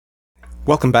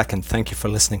Welcome back and thank you for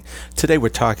listening. Today we're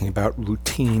talking about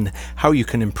routine, how you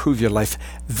can improve your life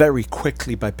very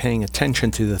quickly by paying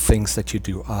attention to the things that you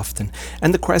do often.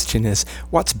 And the question is,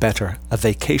 what's better, a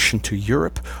vacation to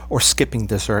Europe or skipping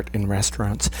dessert in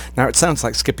restaurants? Now it sounds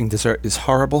like skipping dessert is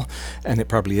horrible, and it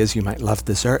probably is. You might love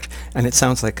dessert, and it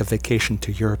sounds like a vacation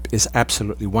to Europe is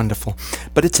absolutely wonderful,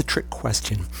 but it's a trick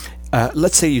question.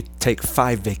 Let's say you take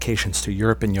 5 vacations to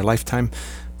Europe in your lifetime,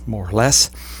 more or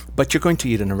less, but you're going to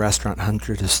eat in a restaurant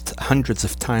hundreds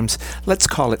of times. Let's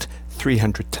call it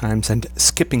 300 times, and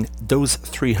skipping those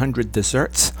 300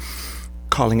 desserts,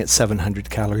 calling it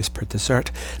 700 calories per dessert,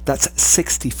 that's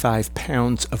 65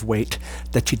 pounds of weight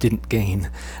that you didn't gain.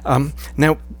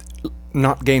 Now,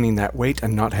 not gaining that weight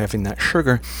and not having that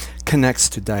sugar connects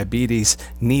to diabetes,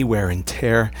 knee wear and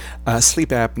tear, sleep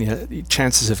apnea,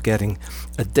 chances of getting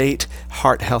a date,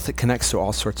 heart health. It connects to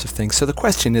all sorts of things. So the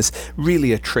question is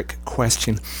really a trick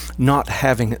question. Not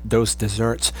having those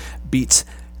desserts beats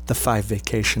the 5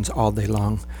 vacations all day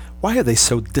long. Why are they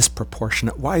so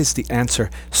disproportionate? Why is the answer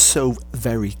so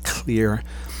very clear?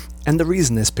 And the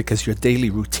reason is because your daily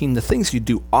routine, the things you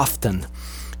do often,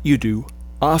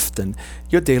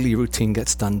 your daily routine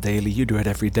gets done daily. You do it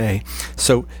every day.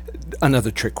 So another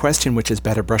trick question, which is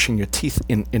better brushing your teeth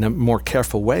in a more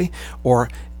careful way or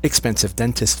expensive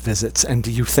dentist visits? And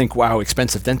you think, wow,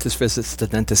 expensive dentist visits, the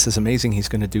dentist is amazing,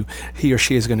 he or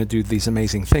she is going to do these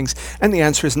amazing things. And the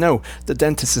answer is no. The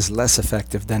dentist is less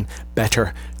effective than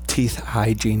better teeth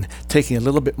hygiene, taking a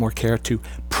little bit more care to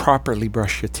properly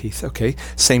brush your teeth. Okay,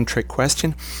 same trick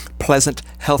question. Pleasant,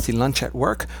 healthy lunch at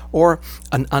work or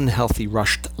an unhealthy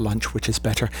rushed lunch, which is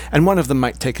better? And one of them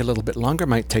might take a little bit longer,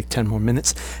 might take 10 more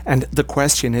minutes. And the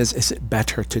question is it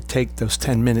better to take those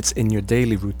 10 minutes in your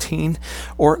daily routine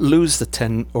or lose the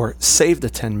 10 or save the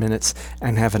 10 minutes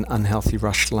and have an unhealthy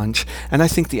rushed lunch? And I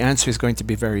think the answer is going to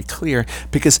be very clear,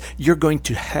 because you're going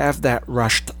to have that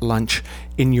rushed lunch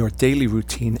in your daily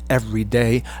routine every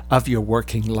day of your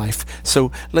working life.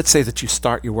 So let's say that you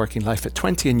start your working life at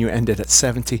 20 and you end it at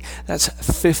 70. That's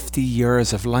 50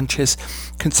 years of lunches.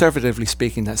 Conservatively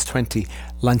speaking, that's 20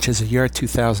 lunches a year,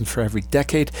 2,000 for every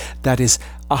decade. That is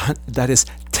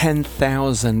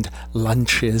 10,000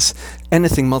 lunches.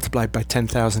 Anything multiplied by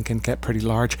 10,000 can get pretty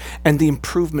large. And the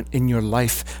improvement in your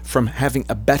life from having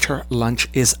a better lunch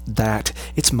is that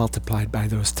it's multiplied by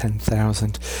those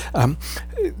 10,000.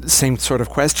 Same sort of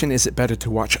question, is it better to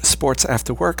watch sports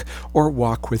after work or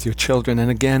walk with your children? And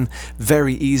again,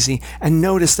 very easy. And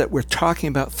notice that we're talking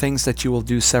about things that you will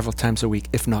do several times a week,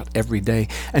 if not every day.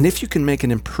 And if you can make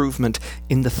an improvement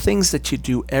in the things that you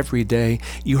do every day,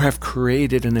 you have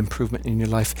created an improvement in your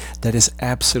life that is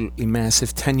absolutely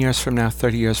massive. 10 years from now,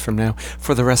 30 years from now,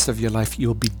 for the rest of your life,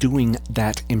 you'll be doing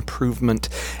that improvement.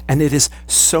 And it is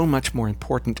so much more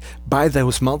important by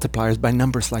those multipliers, by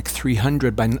numbers like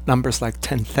 300, by numbers like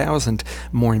 10,000,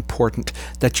 more important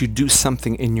that you do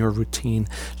something in your routine.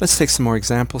 Let's take some more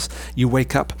examples. You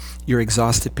wake up, you're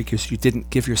exhausted because you didn't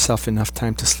give yourself enough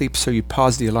time to sleep, so you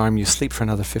pause the alarm, you sleep for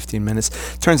another 15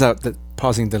 minutes. Turns out that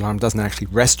pausing the alarm doesn't actually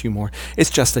rest you more. It's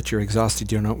just that you're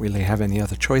exhausted. You don't really have any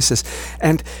other choices.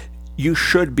 And you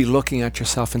should be looking at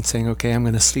yourself and saying, okay, I'm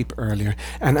going to sleep earlier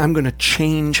and I'm going to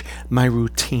change my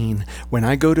routine. When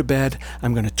I go to bed,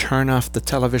 I'm going to turn off the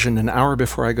television an hour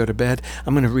before I go to bed.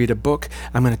 I'm going to read a book.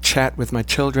 I'm going to chat with my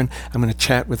children. I'm going to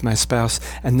chat with my spouse,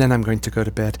 and then I'm going to go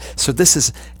to bed. So this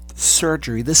is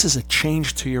surgery. This is a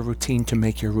change to your routine to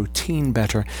make your routine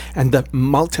better, and the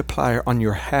multiplier on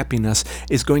your happiness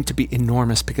is going to be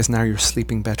enormous because now you're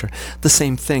sleeping better. The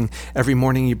same thing, every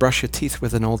morning you brush your teeth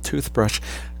with an old toothbrush.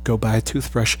 Go buy a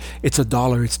toothbrush. It's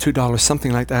 $1, it's $2,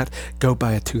 something like that. Go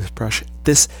buy a toothbrush.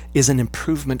 This is an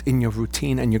improvement in your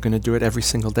routine, and you're going to do it every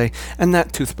single day, and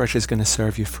that toothbrush is going to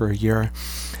serve you for a year.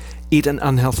 Eat an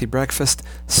unhealthy breakfast.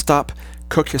 Stop.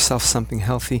 Cook yourself something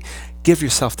healthy. Give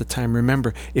yourself the time.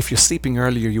 Remember, if you're sleeping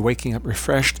earlier, you're waking up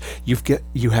refreshed.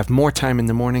 You have more time in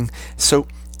the morning. So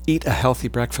eat a healthy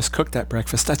breakfast. Cook that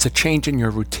breakfast. That's a change in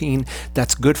your routine.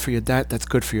 That's good for your diet. That's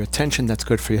good for your attention. That's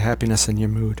good for your happiness and your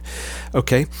mood.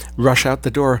 Okay, rush out the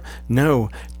door. No.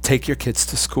 Take your kids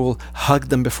to school. Hug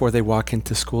them before they walk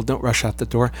into school. Don't rush out the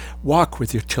door. Walk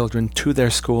with your children to their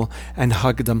school and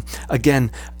hug them.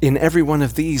 Again, in every one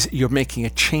of these, you're making a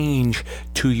change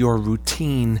to your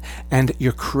routine, and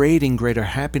you're creating greater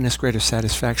happiness, greater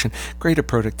satisfaction, greater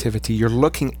productivity. You're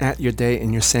looking at your day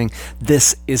and you're saying,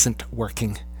 this isn't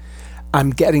working.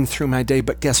 I'm getting through my day,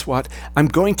 but guess what? I'm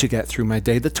going to get through my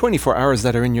day. The 24 hours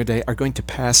that are in your day are going to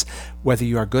pass whether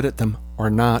you are good at them or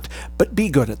not, but be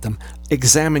good at them.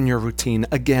 Examine your routine.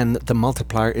 Again, the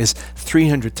multiplier is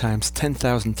 300 times,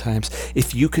 10,000 times.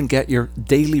 If you can get your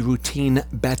daily routine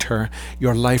better,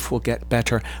 your life will get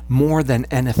better more than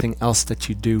anything else that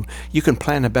you do. You can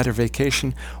plan a better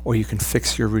vacation, or you can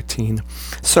fix your routine.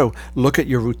 So look at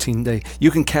your routine day.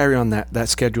 You can carry on that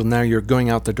schedule. Now you're going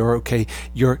out the door. Okay,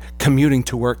 you're commuting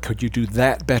to work. Could you do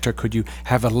that better? Could you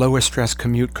have a lower stress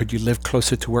commute? Could you live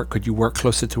closer to work? Could you work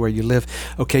closer to where you live?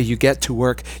 Okay, you get to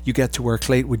work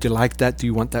late. Would you like that? Do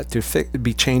you want that to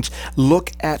be changed?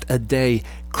 Look at a day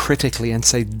critically and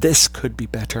say, this could be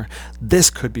better, this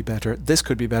could be better, this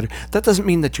could be better. That doesn't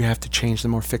mean that you have to change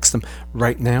them or fix them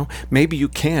right now. Maybe you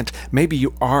can't. Maybe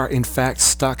you are in fact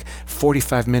stuck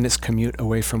 45 minutes commute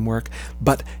away from work,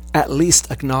 but at least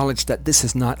acknowledge that this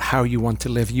is not how you want to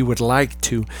live. You would like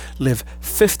to live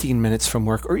 15 minutes from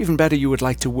work, or even better, you would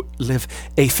like to live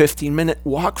a 15-minute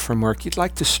walk from work. You'd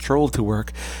like to stroll to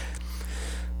work.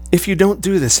 If you don't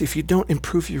do this, if you don't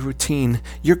improve your routine,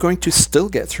 you're going to still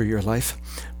get through your life.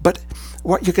 But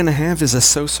what you're going to have is a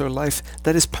so-so life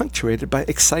that is punctuated by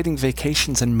exciting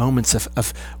vacations and moments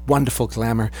of wonderful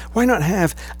glamour. Why not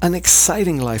have an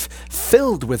exciting life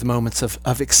filled with moments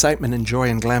of excitement and joy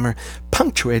and glamour,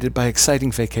 punctuated by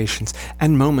exciting vacations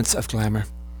and moments of glamour?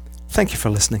 Thank you for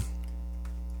listening.